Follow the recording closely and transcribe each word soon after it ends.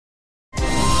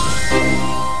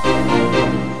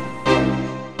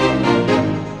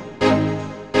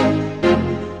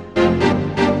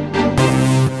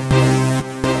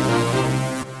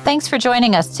Thanks for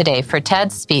joining us today for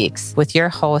TED Speaks with your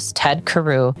host, Ted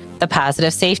Carew, the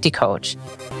Positive Safety Coach.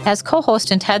 As co-host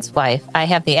and Ted's wife, I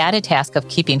have the added task of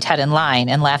keeping Ted in line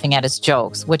and laughing at his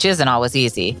jokes, which isn't always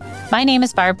easy. My name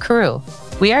is Barb Carew.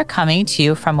 We are coming to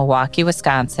you from Milwaukee,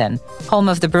 Wisconsin, home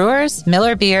of the Brewers,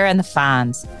 Miller Beer, and the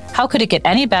Fonz. How could it get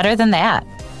any better than that?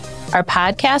 Our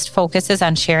podcast focuses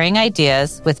on sharing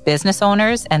ideas with business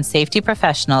owners and safety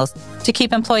professionals to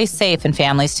keep employees safe and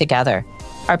families together.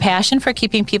 Our passion for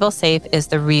keeping people safe is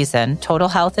the reason Total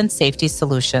Health and Safety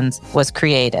Solutions was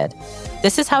created.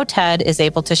 This is how Ted is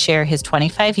able to share his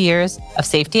 25 years of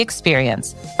safety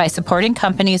experience by supporting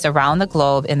companies around the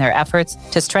globe in their efforts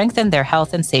to strengthen their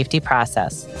health and safety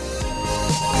process.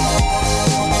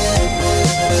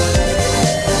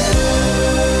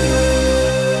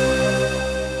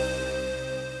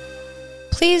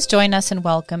 Please join us in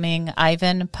welcoming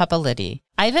Ivan Papalides.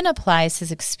 Ivan applies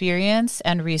his experience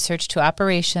and research to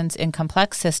operations in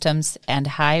complex systems and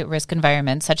high-risk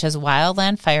environments such as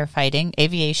wildland firefighting,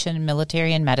 aviation,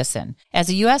 military, and medicine. As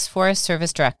a U.S. Forest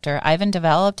Service Director, Ivan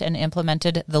developed and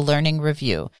implemented the Learning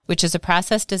Review, which is a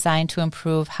process designed to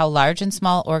improve how large and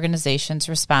small organizations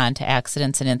respond to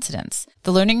accidents and incidents.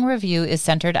 The Learning Review is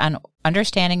centered on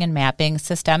understanding and mapping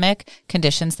systemic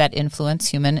conditions that influence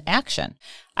human action.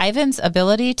 Ivan's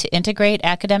ability to integrate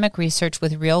academic research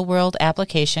with real-world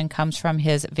application comes from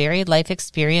his varied life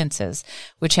experiences,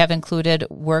 which have included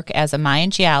work as a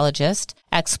mine geologist,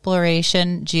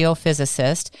 exploration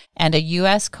geophysicist, and a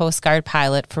U.S. Coast Guard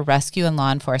pilot for rescue and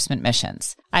law enforcement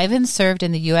missions. Ivan served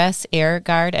in the U.S. Air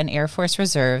Guard and Air Force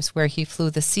Reserves, where he flew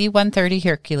the C-130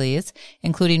 Hercules,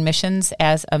 including missions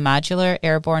as a modular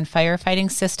airborne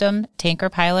firefighting system tanker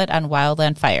pilot on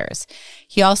wildland fires.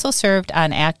 He also served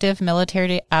on active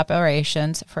military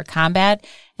operations for combat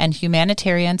and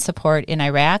humanitarian support in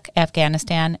Iraq,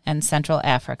 Afghanistan, and Central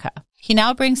Africa. He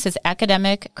now brings his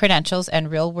academic credentials and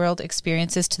real-world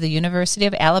experiences to the University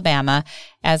of Alabama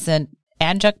as an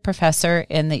adjunct professor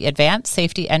in the Advanced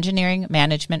Safety Engineering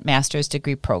Management Master's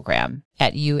Degree Program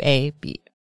at UAB.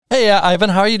 Hey,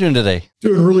 Ivan, how are you doing today?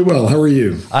 Doing really well. How are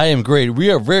you? I am great.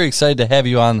 We are very excited to have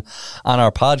you on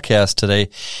our podcast today.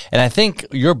 And I think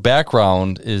your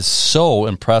background is so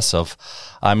impressive.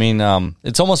 I mean,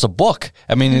 it's almost a book.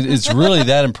 I mean, it's really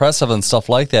that impressive and stuff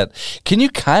like that. Can you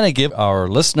kind of give our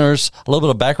listeners a little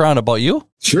bit of background about you?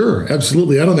 Sure,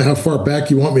 absolutely. I don't know how far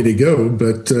back you want me to go,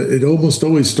 but it almost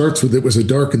always starts with it was a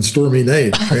dark and stormy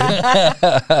night.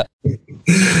 Right?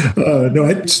 No,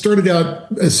 I started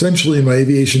out essentially in my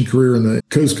aviation career in the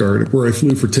Coast Guard, where I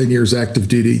flew for 10 years active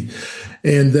duty,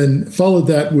 and then followed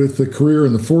that with a career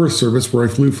in the Forest Service, where I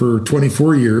flew for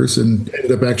 24 years and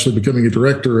ended up actually becoming a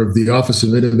director of the Office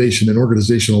of Innovation and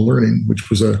Organizational Learning,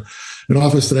 which was an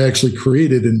office that I actually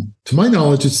created. And to my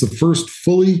knowledge, it's the first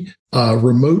fully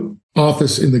remote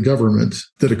office in the government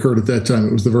that occurred at that time.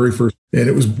 It was the very first, and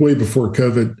it was way before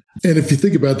COVID. And if you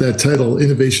think about that title,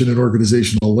 Innovation and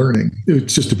Organizational Learning,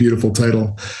 it's just a beautiful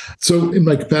title. So in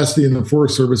my capacity in the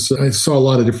Forest Service, I saw a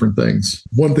lot of different things.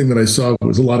 One thing that I saw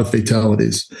was a lot of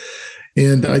fatalities.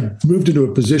 And I moved into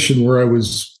a position where I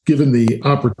was given the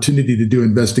opportunity to do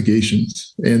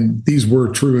investigations. And these were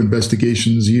true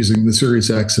investigations using the Serious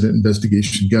Accident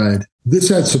Investigation Guide. This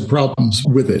had some problems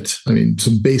with it. I mean,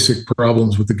 some basic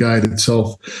problems with the guide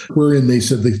itself, wherein they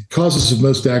said the causes of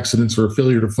most accidents are a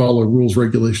failure to follow rules,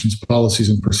 regulations, policies,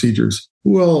 and procedures.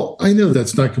 Well, I know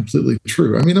that's not completely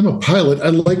true. I mean, I'm a pilot. I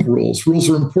like rules. Rules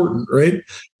are important, right?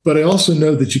 But I also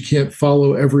know that you can't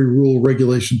follow every rule,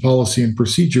 regulation, policy, and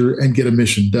procedure and get a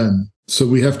mission done. So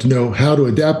we have to know how to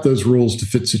adapt those rules to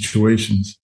fit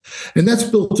situations. And that's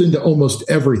built into almost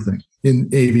everything in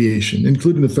aviation,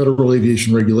 including the federal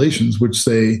aviation regulations, which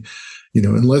say,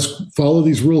 follow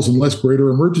these rules unless greater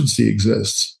emergency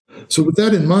exists. So with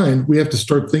that in mind, we have to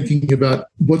start thinking about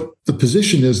what the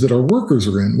position is that our workers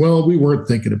are in. Well, we weren't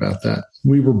thinking about that.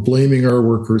 We were blaming our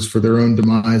workers for their own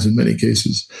demise in many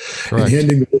cases. Correct. And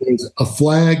handing them a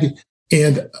flag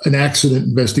and an accident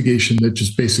investigation that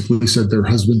just basically said their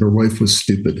husband or wife was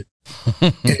stupid.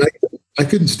 And I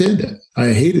couldn't stand it.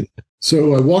 I hated it.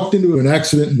 So I walked into an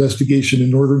accident investigation in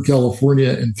Northern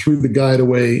California and threw the guide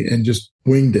away and just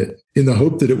winged it in the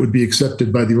hope that it would be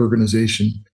accepted by the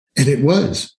organization. And it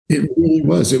was. It really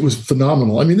was. It was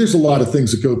phenomenal. I mean, there's a lot of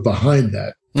things that go behind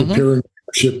that, preparing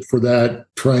leadership for that,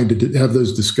 trying to have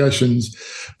those discussions.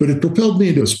 But it propelled me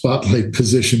into a spotlight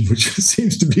position, which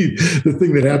seems to be the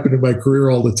thing that happened in my career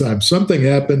all the time. Something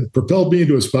happened, propelled me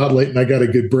into a spotlight, and I got a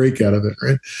good break out of it,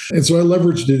 right? And so I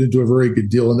leveraged it into a very good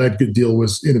deal. And that good deal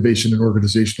was innovation and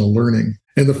organizational learning.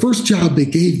 And the first job they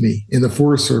gave me in the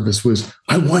Forest Service was,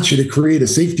 I want you to create a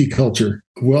safety culture.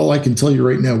 Well, I can tell you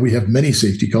right now, we have many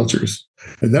safety cultures.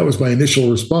 And that was my initial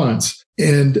response.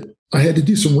 And I had to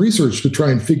do some research to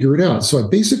try and figure it out. So I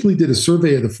basically did a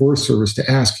survey of the Forest Service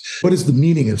to ask, what is the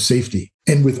meaning of safety?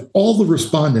 And with all the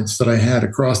respondents that I had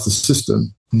across the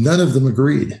system, none of them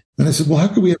agreed. And I said, well, how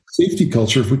can we have a safety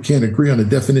culture if we can't agree on a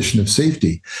definition of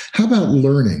safety? How about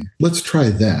learning? Let's try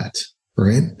that.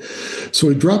 Right. So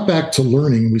we dropped back to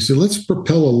learning. And we said, let's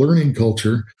propel a learning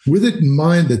culture with it in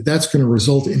mind that that's going to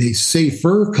result in a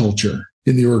safer culture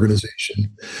in the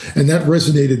organization. And that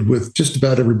resonated with just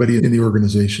about everybody in the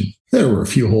organization. There were a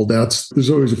few holdouts. There's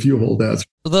always a few holdouts.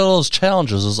 Those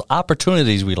challenges, those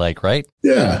opportunities we like, right?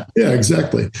 Yeah,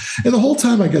 exactly. And the whole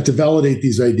time I got to validate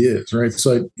these ideas, right?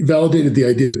 So I validated the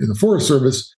idea in the Forest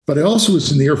Service, but I also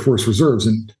was in the Air Force Reserves.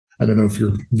 And I don't know if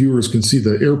your viewers can see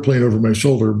the airplane over my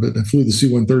shoulder, but I flew the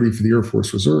C-130 for the Air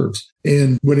Force Reserves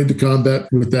and went into combat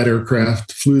with that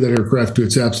aircraft, flew that aircraft to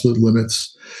its absolute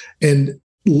limits, and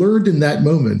learned in that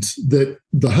moment that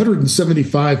the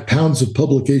 175 pounds of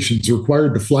publications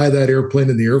required to fly that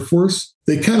airplane in the Air Force,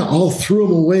 they kind of all threw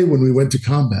them away when we went to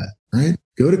combat, right?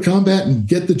 Go to combat and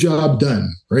get the job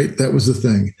done, right? That was the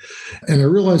thing. And I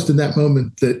realized in that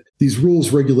moment that these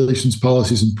rules, regulations,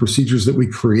 policies, and procedures that we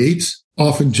create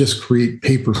often just create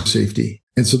paper safety.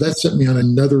 And so that set me on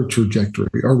another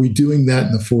trajectory. Are we doing that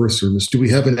in the Forest Service? Do we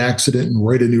have an accident and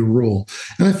write a new rule?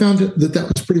 And I found that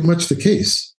that was pretty much the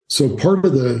case. So part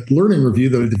of the learning review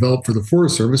that I developed for the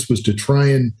Forest Service was to try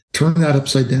and turn that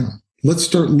upside down. Let's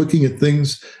start looking at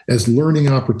things as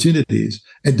learning opportunities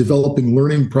and developing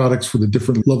learning products for the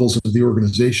different levels of the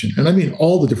organization. And I mean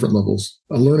all the different levels.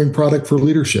 A learning product for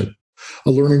leadership,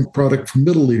 a learning product for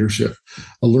middle leadership,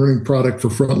 a learning product for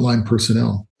frontline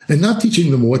personnel. And not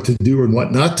teaching them what to do and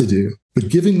what not to do, but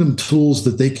giving them tools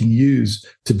that they can use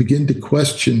to begin to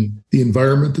question the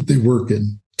environment that they work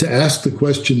in, to ask the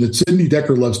question that Sidney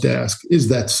Dekker loves to ask, is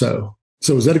that so?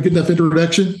 So is that a good enough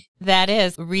introduction? That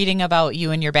is. Reading about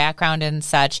you and your background and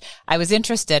such, I was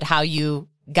interested how you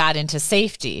got into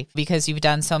safety because you've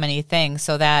done so many things.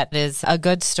 So that is a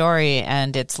good story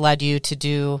and it's led you to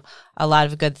do a lot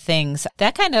of good things.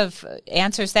 That kind of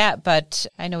answers that, but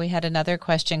I know we had another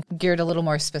question geared a little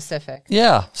more specific.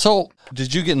 Yeah. So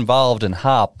did you get involved in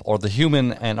HOP or the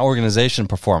human and organization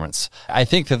performance? I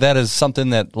think that is something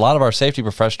that a lot of our safety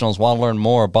professionals want to learn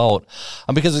more about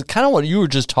because it's kind of what you were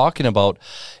just talking about.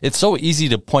 It's so easy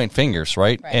to point fingers,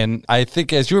 right? And I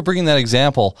think as you were bringing that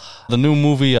example, the new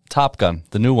movie Top Gun,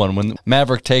 the new one, when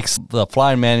Maverick takes the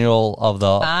flying manual of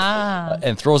the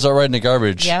and throws it right in the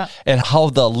garbage, and how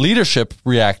the leadership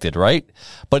reacted, right?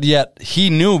 But yet he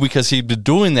knew because he'd been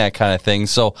doing that kind of thing.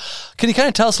 So can you kind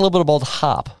of tell us a little bit about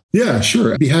HOP? Yeah,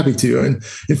 sure. I'd be happy to. And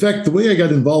in fact, the way I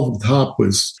got involved with HOP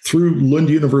was through Lund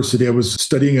University. I was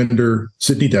studying under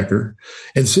Sidney Dekker.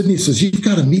 And Sidney says, you've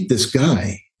got to meet this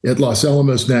guy at Los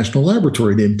Alamos National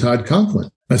Laboratory named Todd Conklin.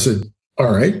 I said,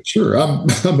 all right, sure.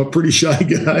 I'm a pretty shy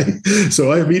guy.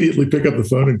 So I immediately pick up the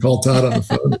phone and call Todd on the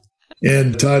phone.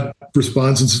 And Todd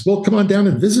responds and says, well, come on down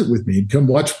and visit with me and come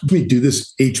watch me do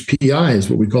this HPI is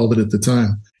what we called it at the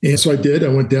time. And so I did. I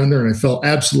went down there and I fell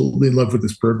absolutely in love with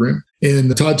this program.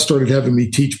 And Todd started having me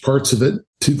teach parts of it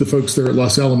to the folks there at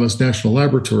Los Alamos National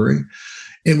Laboratory.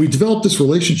 And we developed this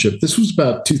relationship. This was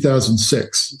about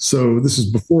 2006. So this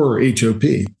is before HOP.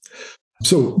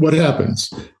 So what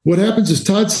happens? What happens is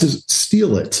Todd says,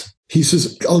 steal it. He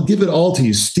says, I'll give it all to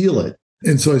you. Steal it.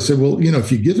 And so I said, well,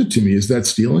 if you give it to me, is that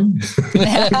stealing?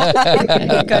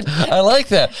 I like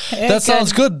that. That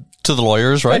sounds good to the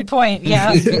lawyers, right? Good point.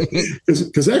 Yeah.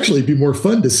 Because actually it'd be more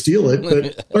fun to steal it.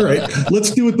 But all right, let's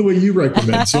do it the way you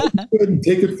recommend. So we go ahead and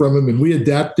take it from him. And we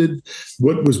adapted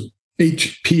what was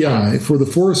HPI for the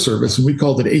Forest Service, and we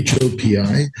called it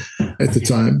HOPI at the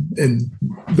time. And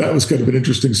that was kind of an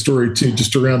interesting story too,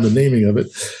 just around the naming of it.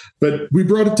 But we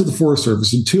brought it to the Forest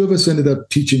Service, and two of us ended up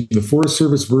teaching the Forest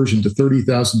Service version to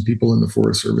 30,000 people in the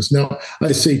Forest Service. Now,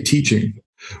 I say teaching.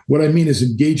 What I mean is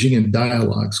engaging in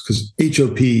dialogues, because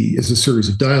HOP is a series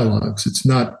of dialogues. It's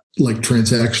not like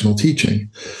transactional teaching.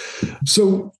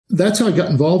 So that's how I got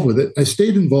involved with it. I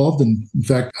stayed involved. And in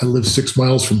fact, I live 6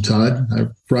 miles from Todd. I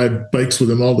ride bikes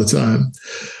with him all the time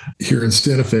here in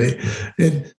Santa Fe.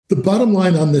 And the bottom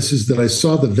line on this is that I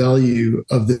saw the value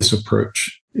of this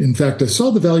approach. In fact, I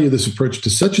saw the value of this approach to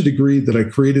such a degree that I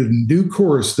created a new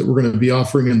course that we're going to be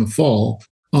offering in the fall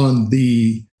on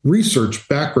the research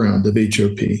background of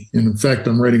HOP. And in fact,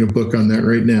 I'm writing a book on that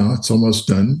right now. It's almost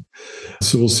done.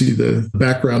 So we'll see the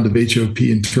background of HOP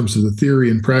in terms of the theory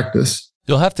and practice.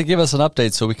 You'll have to give us an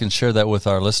update so we can share that with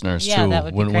our listeners too. That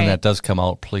would be when that does come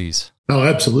out, please. Oh,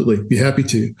 absolutely. Be happy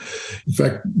to. In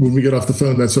fact, when we get off the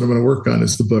phone, that's what I'm going to work on.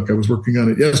 It's the book. I was working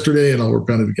on it yesterday and I'll work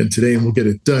on it again today and we'll get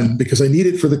it done because I need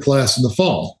it for the class in the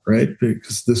fall, right?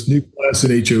 Because this new class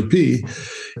in HOP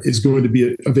is going to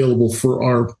be available for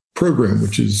our program,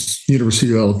 which is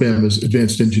University of Alabama's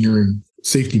Advanced Engineering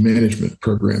Safety Management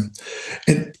Program.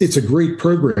 And it's a great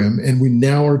program. And we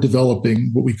now are developing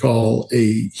what we call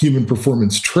a human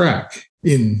performance track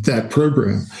in that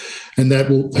program. And that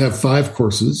will have 5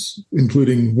 courses,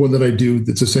 including one that I do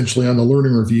that's essentially on the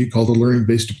learning review called a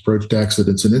learning-based approach to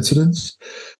accidents and incidents.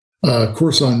 A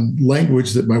course on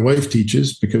language that my wife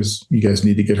teaches, because you guys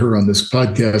need to get her on this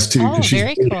podcast too. Oh,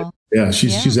 very cool. Yeah,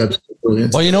 she's absolutely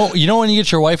brilliant. Well, you know, when you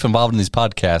get your wife involved in these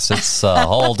podcasts, it's a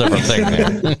whole different thing,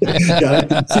 man. Yeah, I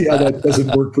can see how that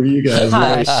doesn't work for you guys.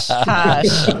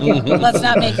 Hush. Let's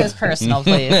not make this personal,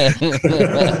 please.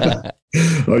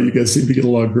 Oh, you guys seem to get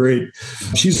along great.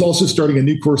 She's also starting a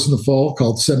new course in the fall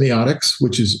called Semiotics,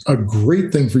 which is a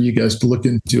great thing for you guys to look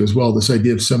into as well. This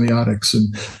idea of semiotics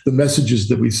and the messages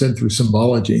that we send through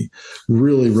symbology,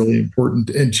 really, really important.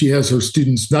 And she has her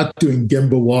students not doing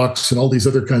Gemba walks and all these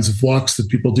other kinds of walks that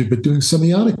people do, but doing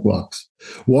semiotic walks.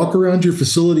 Walk around your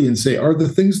facility and say, are the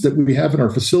things that we have in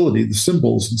our facility, the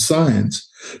symbols and signs,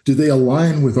 do they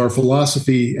align with our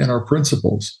philosophy and our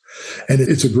principles? And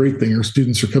it's a great thing. Our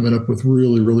students are coming up with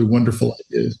really, really wonderful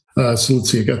ideas. So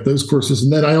let's see, I got those courses.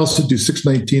 And then I also do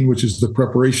 619, which is the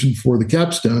preparation for the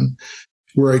capstone,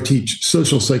 where I teach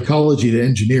social psychology to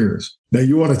engineers. Now,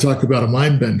 you want to talk about a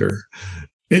mind bender.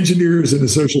 Engineers in a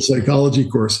social psychology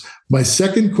course. My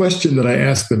second question that I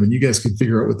ask them, and you guys can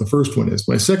figure out what the first one is.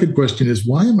 My second question is,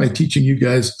 why am I teaching you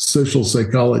guys social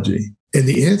psychology? And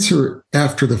the answer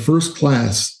after the first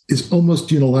class is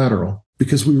almost unilateral,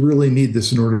 because we really need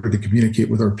this in order to communicate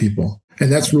with our people.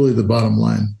 And that's really the bottom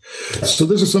line. So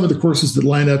those are some of the courses that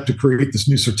line up to create this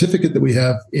new certificate that we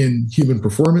have in human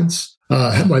performance.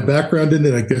 I have my background in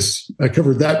it. I guess I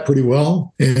covered that pretty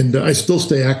well. And I still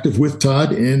stay active with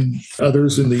Todd and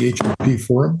others in the HOP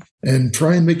forum and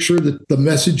try and make sure that the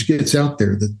message gets out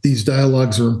there, that these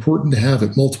dialogues are important to have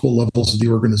at multiple levels of the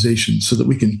organization so that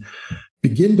we can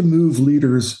begin to move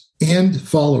leaders and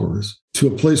followers to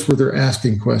a place where they're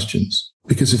asking questions.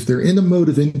 Because if they're in a mode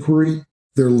of inquiry,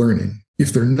 they're learning.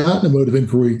 If they're not in a mode of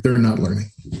inquiry, they're not learning.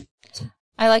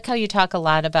 I like how you talk a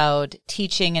lot about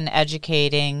teaching and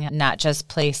educating, not just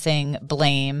placing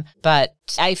blame, but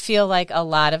I feel like a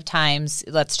lot of times,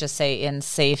 let's just say in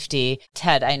safety,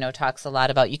 Ted, I know, talks a lot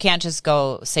about you can't just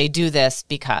go say, do this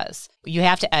because. You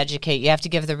have to educate, you have to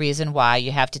give the reason why,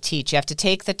 you have to teach, you have to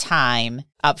take the time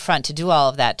up front to do all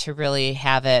of that to really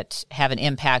have it have an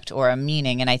impact or a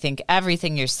meaning. And I think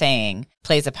everything you're saying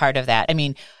plays a part of that. I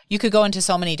mean, you could go into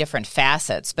so many different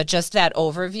facets, but just that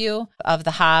overview of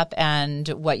the HOP and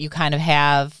what you kind of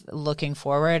have looking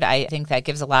forward, I think that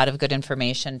gives a lot of good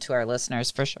information to our listeners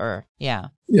for sure. Yeah.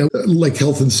 Yeah, like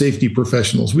health and safety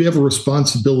professionals, we have a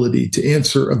responsibility to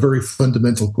answer a very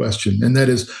fundamental question. And that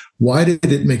is, why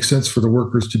did it make sense for the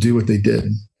workers to do what they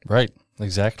did? Right.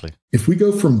 Exactly. If we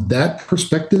go from that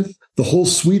perspective, the whole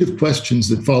suite of questions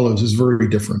that follows is very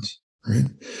different. Right?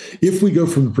 If we go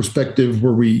from the perspective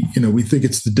where we think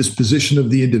it's the disposition of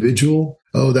the individual,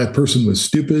 oh, that person was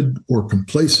stupid or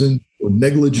complacent or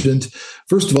negligent.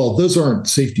 First of all, those aren't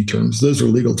safety terms. Those are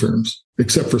legal terms,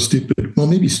 except for stupid. Well,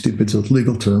 maybe stupid's a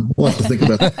legal term. We'll have to think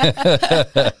about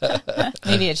that.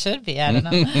 Maybe it should be. I don't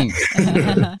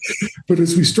know. But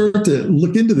as we start to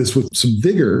look into this with some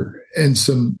vigor and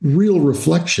some real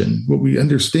reflection, what we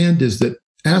understand is that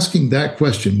asking that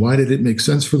question, why did it make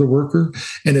sense for the worker?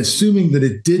 And assuming that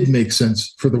it did make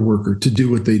sense for the worker to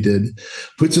do what they did,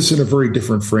 puts us in a very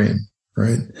different frame,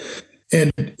 right?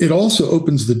 And it also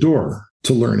opens the door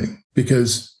to learning,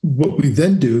 because what we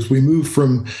then do is we move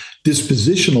from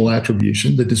dispositional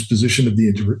attribution, the disposition of the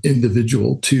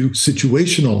individual, to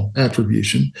situational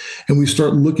attribution, and we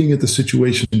start looking at the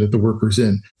situation that the worker's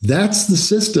in. That's the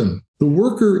system. The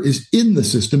worker is in the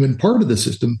system and part of the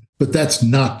system, but that's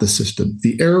not the system.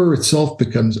 The error itself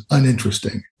becomes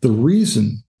uninteresting. The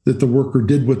reason that the worker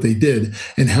did what they did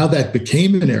and how that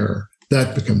became an error,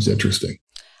 that becomes interesting.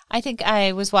 I think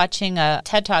I was watching a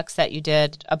TED Talks that you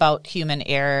did about human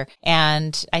error,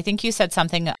 and I think you said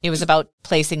something, it was about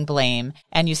placing blame,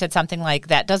 and you said something like,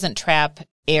 that doesn't trap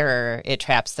error, it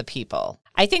traps the people.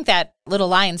 I think that little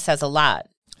line says a lot.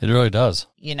 It really does.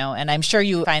 And I'm sure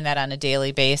you find that on a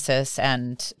daily basis,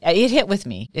 and it hit with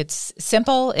me. It's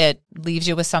simple. It leaves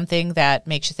you with something that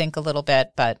makes you think a little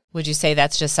bit, but would you say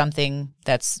that's just something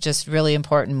that's just really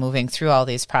important moving through all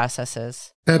these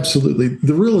processes? Absolutely.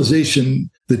 The realization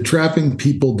that trapping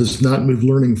people does not move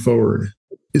learning forward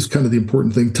is kind of the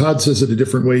important thing. Todd says it a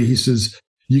different way. He says,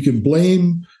 you can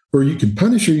blame or you can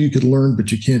punish or you can learn,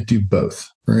 but you can't do both,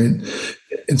 right?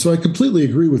 And so I completely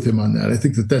agree with him on that. I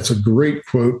think that that's a great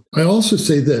quote. I also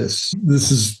say this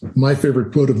is my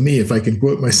favorite quote of me, if I can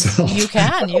quote myself. You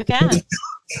can.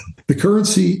 The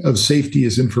currency of safety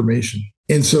is information.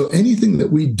 And so anything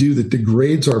that we do that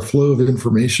degrades our flow of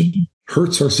information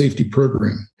hurts our safety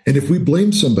program. And if we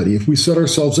blame somebody, if we set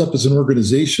ourselves up as an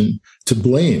organization to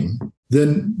blame,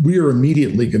 then we are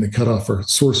immediately going to cut off our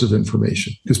source of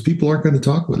information because people aren't going to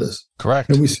talk with us. Correct.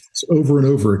 And we see this over and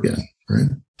over again, right?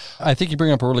 I think you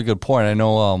bring up a really good point. I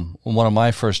know one of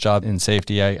my first jobs in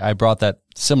safety, I brought that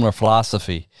similar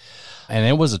philosophy. And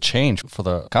it was a change for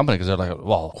the company because they're like,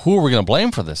 well, who are we going to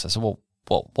blame for this? I said, well,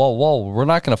 we're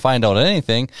not going to find out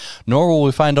anything, nor will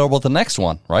we find out about the next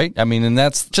one, right? I mean, and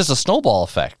that's just a snowball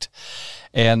effect.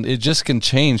 And it just can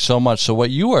change so much. So what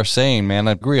you are saying, man,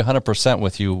 I agree 100%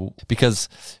 with you because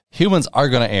humans are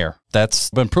going to err. That's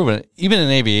been proven. Even in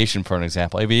aviation, for an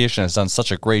example, aviation has done such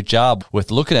a great job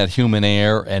with looking at human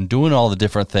error and doing all the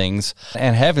different things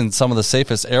and having some of the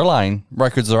safest airline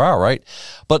records there are, right?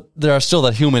 But there are still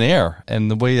that human error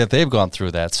and the way that they've gone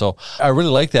through that. So I really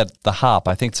like that, the HOP.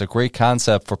 I think it's a great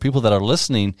concept for people that are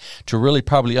listening to really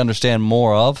probably understand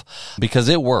more of because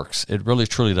it works. It really,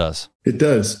 truly does. It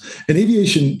does. And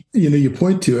aviation, you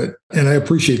point to it, and I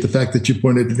appreciate the fact that you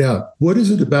pointed it out. What is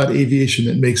it about aviation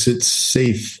that makes it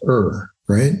safer,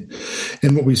 right?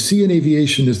 And what we see in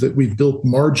aviation is that we've built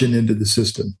margin into the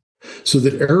system so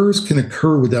that errors can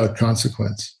occur without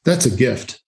consequence. That's a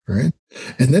gift, right?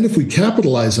 And then if we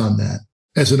capitalize on that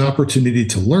as an opportunity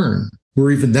to learn,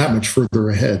 we're even that much further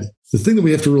ahead. The thing that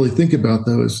we have to really think about,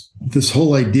 though, is this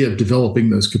whole idea of developing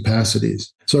those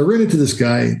capacities. So I ran into this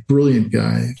guy, brilliant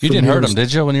guy. You didn't hurt him,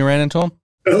 did you, when you ran into him?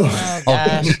 Oh,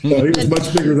 gosh. No, he was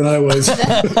much bigger than I was.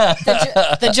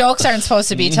 The jokes aren't supposed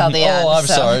to be till the end. Oh, I'm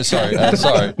sorry. Sorry,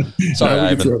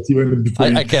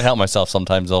 Ivan. I can't help myself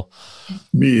sometimes, though.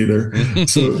 Me either.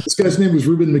 So this guy's name was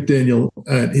Ruben McDaniel.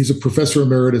 He's a professor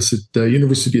emeritus at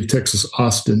University of Texas,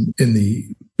 Austin, in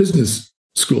the business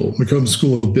school, McCombs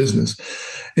School of Business.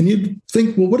 And you'd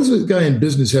think, well, what does a guy in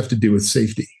business have to do with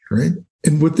safety, right?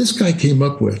 And what this guy came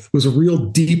up with was a real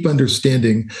deep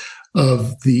understanding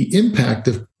of the impact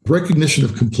of recognition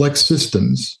of complex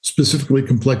systems, specifically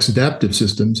complex adaptive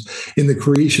systems, in the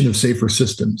creation of safer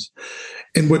systems.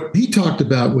 And what he talked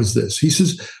about was this. He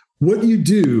says, what you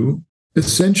do,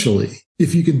 essentially,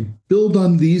 if you can build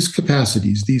on these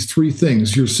capacities, these three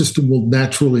things, your system will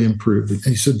naturally improve. And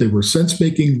he said they were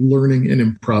sense-making, learning, and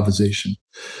improvisation.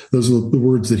 Those are the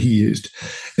words that he used.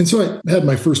 And so I had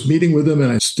my first meeting with him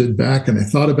and I stood back and I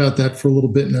thought about that for a little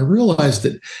bit. And I realized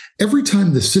that every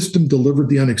time the system delivered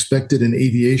the unexpected in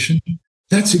aviation,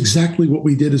 that's exactly what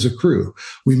we did as a crew.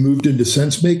 We moved into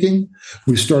sense-making,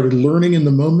 we started learning in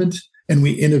the moment, and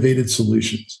we innovated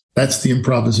solutions. That's the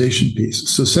improvisation piece.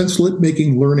 So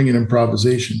sense-making, learning, and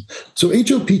improvisation. So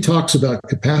HOP talks about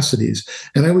capacities,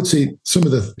 and I would say some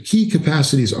of the key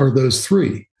capacities are those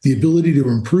three. The ability to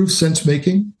improve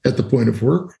sense-making at the point of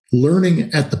work,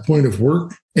 learning at the point of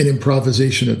work, and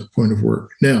improvisation at the point of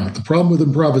work. Now, the problem with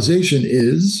improvisation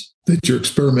is that you're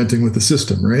experimenting with the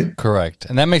system, right? Correct.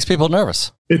 And that makes people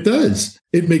nervous. It does.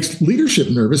 It makes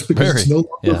leadership nervous because it's no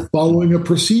longer following a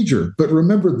procedure. But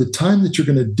remember, the time that you're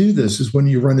going to do this is when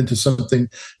you run into something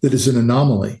that is an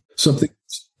anomaly,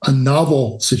 a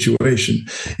novel situation.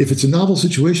 If it's a novel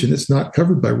situation, it's not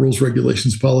covered by rules,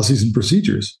 regulations, policies, and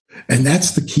procedures. And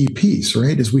that's the key piece,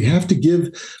 right? Is we have to give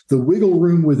the wiggle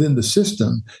room within the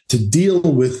system to deal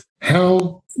with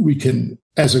how we can,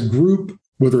 as a group,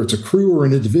 whether it's a crew or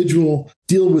an individual,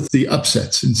 deal with the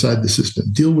upsets inside the system,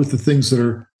 deal with the things that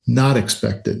are not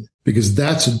expected, because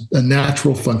that's a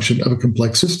natural function of a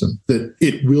complex system, that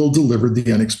it will deliver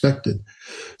the unexpected.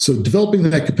 So developing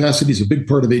that capacity is a big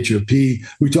part of HOP.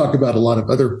 We talk about a lot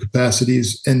of other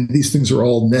capacities, and these things are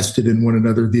all nested in one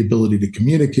another. The ability to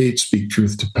communicate, speak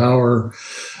truth to power,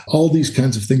 all these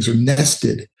kinds of things are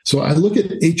nested. So I look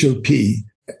at HOP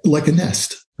like a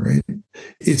nest, right?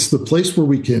 It's the place where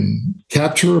we can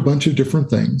capture a bunch of different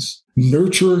things,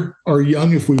 nurture our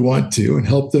young if we want to, and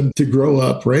help them to grow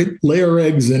up, right? Lay our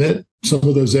eggs in it. Some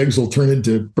of those eggs will turn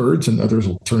into birds and others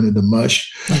will turn into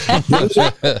mush.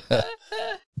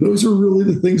 Those are really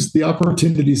the things, the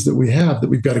opportunities that we have that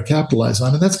we've got to capitalize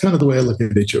on. And that's kind of the way I look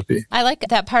at HOP. I like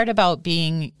that part about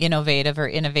being innovative or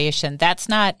innovation. That's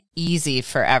not easy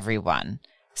for everyone.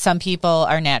 Some people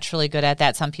are naturally good at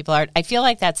that. Some people aren't. I feel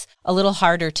like that's a little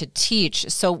harder to teach.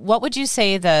 So what would you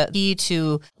say the key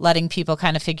to letting people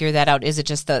kind of figure that out? Is it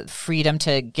just the freedom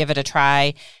to give it a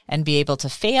try and be able to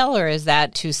fail, or is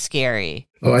that too scary?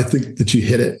 Oh, I think that you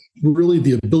hit it. Really,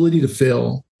 the ability to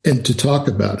fail and to talk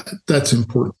about it. That's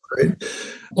important, right?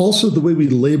 Also, the way we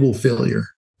label failure,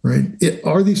 right?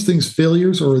 Are these things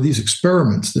failures, or are these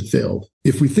experiments that failed?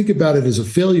 If we think about it as a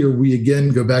failure, we again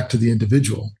go back to the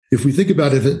individual. If we think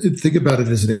about it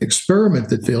as an experiment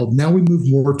that failed, now we move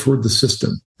more toward the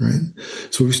system, right?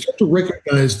 So we start to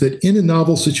recognize that in a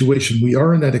novel situation, we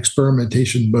are in that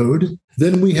experimentation mode.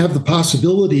 Then we have the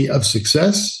possibility of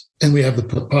success, and we have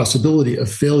the possibility of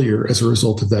failure as a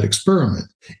result of that experiment.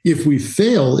 If we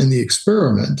fail in the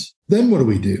experiment, then what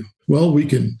do? Well, we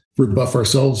can rebuff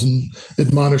ourselves and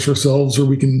admonish ourselves, or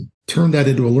we can turn that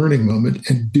into a learning moment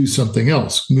and do something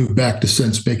else, move back to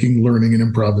sense-making, learning, and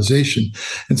improvisation.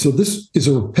 And so this is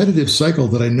a repetitive cycle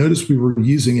that I noticed we were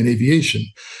using in aviation.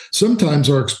 Sometimes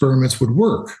our experiments would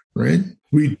work, right?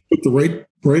 We put the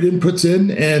right inputs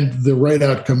in and the right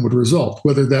outcome would result,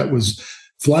 whether that was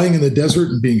flying in the desert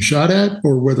and being shot at,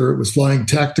 or whether it was flying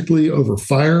tactically over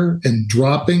fire and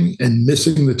dropping and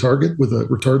missing the target with a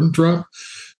retardant drop.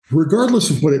 Regardless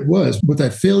of what it was, with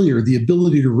that failure, the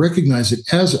ability to recognize it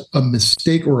as a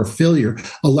mistake or a failure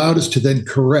allowed us to then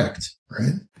correct,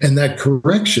 right? And that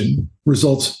correction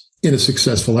results in a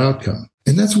successful outcome.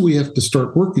 And that's what we have to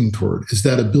start working toward, is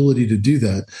that ability to do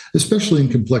that, especially in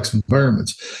complex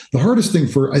environments. The hardest thing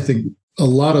for, I think, a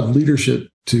lot of leadership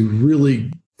to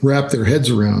really wrap their heads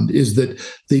around is that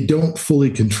they don't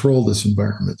fully control this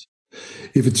environment.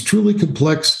 If it's truly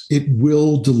complex, it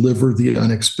will deliver the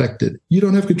unexpected. You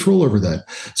don't have control over that.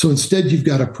 So instead, you've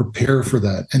got to prepare for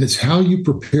that. And it's how you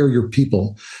prepare your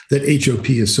people that HOP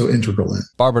is so integral in.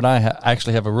 Barbara and I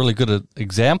actually have a really good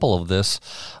example of this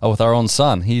with our own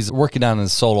son. He's working on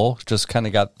his solo, just kind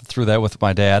of got through that with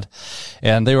my dad.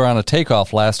 And they were on a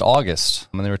takeoff last August.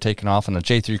 And they were taking off in a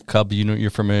J3 Cub. You're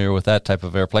familiar with that type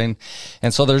of airplane.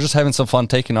 And so they're just having some fun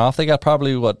taking off. They got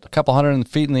probably, a couple hundred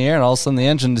feet in the air, and all of a sudden the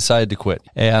engine decided to quit.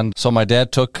 And so my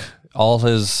dad took all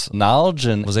his knowledge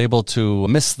and was able to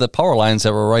miss the power lines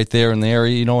that were right there in the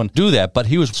area, and do that. But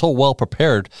he was so well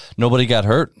prepared. Nobody got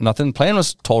hurt. Nothing. Plane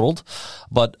was totaled,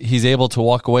 but he's able to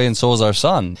walk away, and so is our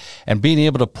son. And being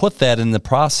able to put that in the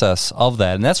process of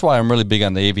that. And that's why I'm really big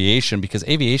on the aviation, because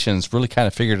aviation has really kind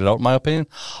of figured it out, in my opinion,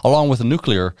 along with the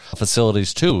nuclear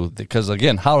facilities too. Because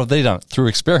again, how have they done it? Through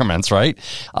experiments, right?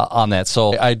 On that.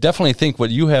 So I definitely think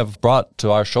what you have brought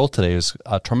to our show today is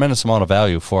a tremendous amount of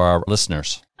value for our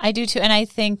listeners. I do too. And I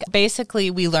think basically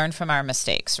we learn from our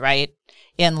mistakes, right?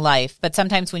 In life. But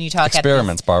sometimes when you talk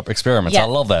experiments, Barb, experiments. Yeah. I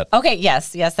love that. Okay.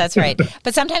 Yes, that's right.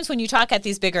 But sometimes when you talk at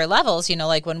these bigger levels,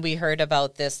 like when we heard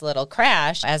about this little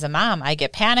crash, as a mom, I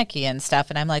get panicky and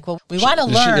stuff. And I'm like, well, we want to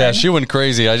learn. She went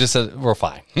crazy. I just said, we're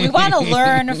fine. We want to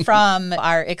learn from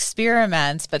our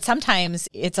experiments, but sometimes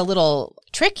it's a little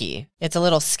tricky. It's a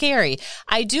little scary.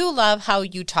 I do love how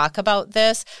you talk about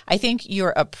this. I think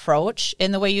your approach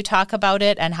in the way you talk about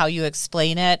it and how you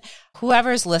explain it,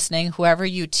 whoever's listening, whoever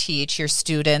you teach, your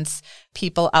students,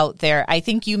 people out there, I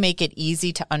think you make it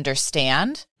easy to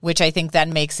understand, which I think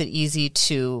then makes it easy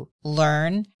to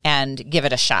learn and give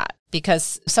it a shot.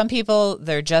 Because some people,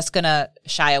 they're just going to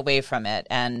shy away from it.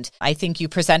 And I think you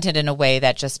present it in a way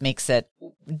that just makes it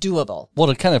doable. Well,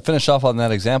 to kind of finish off on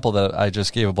that example that I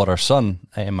just gave about our son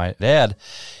and my dad,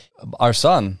 our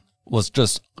son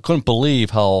couldn't believe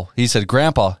how he said,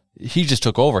 Grandpa, he just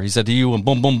took over. He said to you, and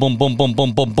boom, boom, boom, boom, boom,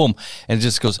 boom, boom, boom. And it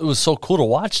just goes, it was so cool to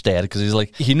watch Dad, because he's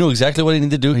like, he knew exactly what he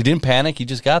needed to do. He didn't panic. He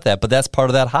just got that. But that's part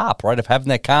of that hop, right? Of having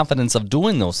that confidence of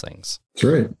doing those things. That's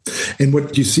right. And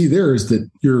what you see there is that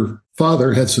your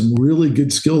father had some really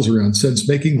good skills around sense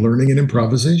making, learning, and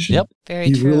improvisation. Yep.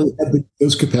 Very true. He really had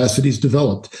those capacities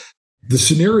developed. The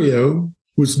scenario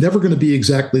was never going to be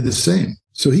exactly the same.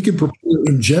 So he can prepare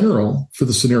in general for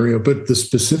the scenario, but the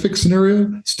specific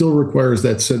scenario still requires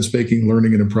that sense-making,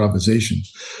 learning, and improvisation.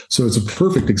 So it's a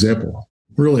perfect example.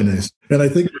 Really nice. And I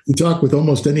think if you talk with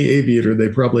almost any aviator, they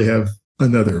probably have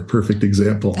another perfect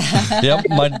example. Yep.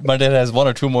 My dad has one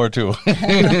or two more too.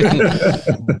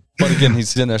 But again,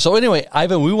 he's in there. So anyway,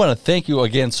 Ivan, we want to thank you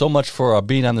again so much for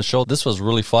being on the show. This was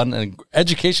really fun and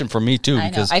education for me too.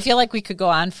 Because I feel like we could go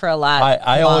on for a lot.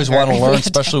 I always want to learn,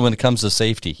 especially when it comes to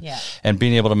safety and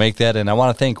being able to make that. And I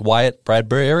want to thank Wyatt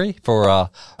Bradbury for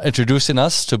introducing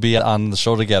us to be on the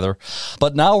show together.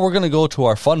 But now we're going to go to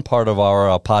our fun part of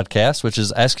our podcast, which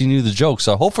is asking you the jokes.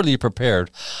 So hopefully you're prepared.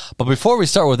 But before we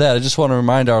start with that, I just want to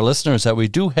remind our listeners that we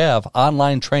do have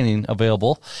online training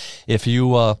available. If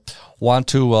you want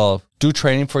to do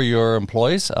training for your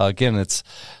employees, again, it's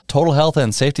Total Health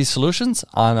and Safety Solutions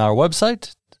on our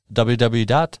website,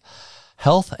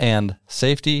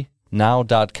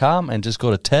 www.healthandsafetynow.com, and just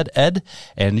go to TED-Ed,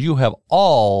 and you have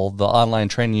all the online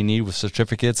training you need with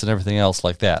certificates and everything else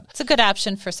like that. It's a good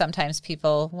option for sometimes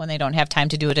people when they don't have time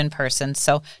to do it in person.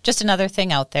 So just another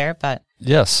thing out there, but...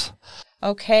 Yes.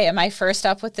 Okay, am I first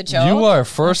up with the joke? You are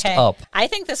first up. I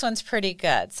think this one's pretty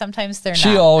good. Sometimes they're not.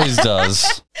 She always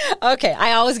does. Okay,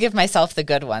 I always give myself the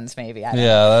good ones, maybe. Yeah,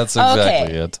 that's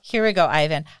exactly it. Here we go,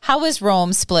 Ivan. How was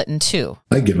Rome split in two?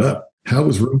 I give up. How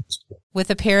was Rome split?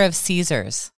 With a pair of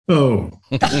Caesars. Oh.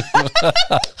 Well,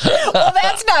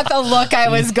 that's not the look I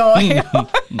was going for.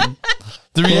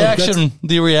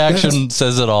 The reaction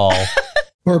says it all.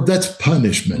 Barb, that's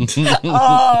punishment.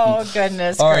 Oh,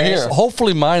 goodness. All right, here.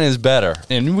 Hopefully mine is better.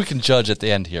 And we can judge at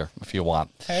the end here if you want.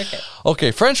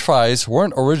 Okay, French fries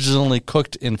weren't originally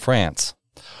cooked in France.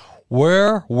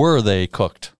 Where were they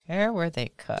cooked? Where were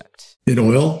they cooked? In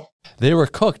oil? They were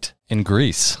cooked in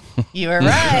Greece. You were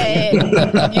right.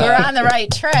 You were on the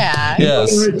right track.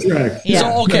 Yes. On the right track. Yeah.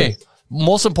 So, okay,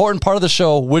 most important part of the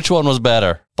show, which one was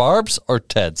better, Barb's or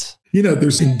Ted's?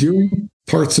 There's enduring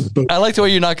parts of both. I like the way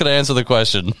you're not going to answer the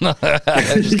question.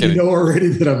 Just kidding. You know already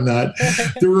that I'm not.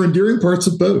 There were enduring parts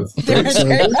of both. Right?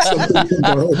 I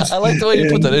like the way you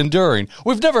put that, enduring.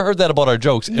 We've never heard that about our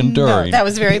jokes, enduring. No, that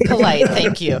was very polite.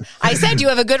 Thank you. I said you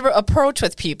have a good approach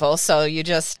with people, so you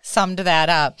just summed that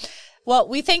up. Well,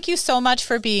 we thank you so much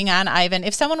for being on, Ivan.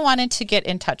 If someone wanted to get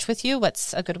in touch with you,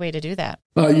 what's a good way to do that?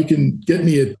 You can get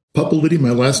me at Pupaliddy, my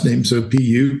last name, so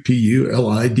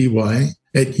PUPULIDY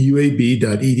at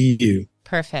UAB.edu.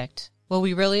 Perfect. Well,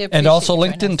 we really appreciate it. And also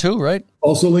LinkedIn too, right?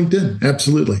 Also LinkedIn.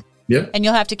 Absolutely. Yep. And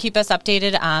you'll have to keep us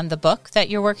updated on the book that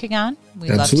you're working on.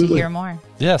 We'd love to hear more.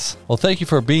 Yes. Well, thank you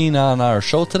for being on our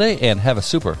show today, and have a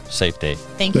super safe day.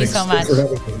 Thanks you so much. Thanks for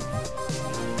having me.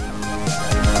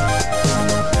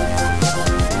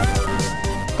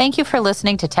 Thank you for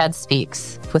listening to TED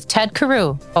Speaks with Ted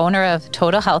Carew, owner of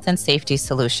Total Health and Safety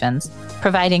Solutions,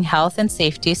 providing health and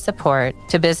safety support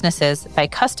to businesses by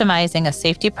customizing a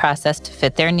safety process to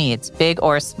fit their needs, big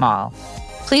or small.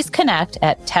 Please connect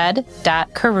at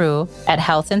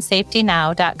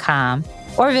ted.carew@healthandsafetynow.com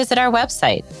or visit our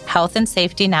website,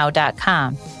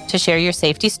 healthandsafetynow.com, to share your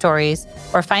safety stories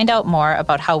or find out more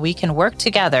about how we can work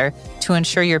together to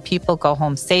ensure your people go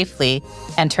home safely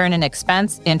and turn an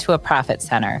expense into a profit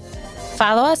center.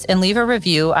 Follow us and leave a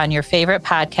review on your favorite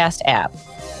podcast app.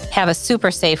 Have a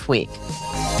super safe week.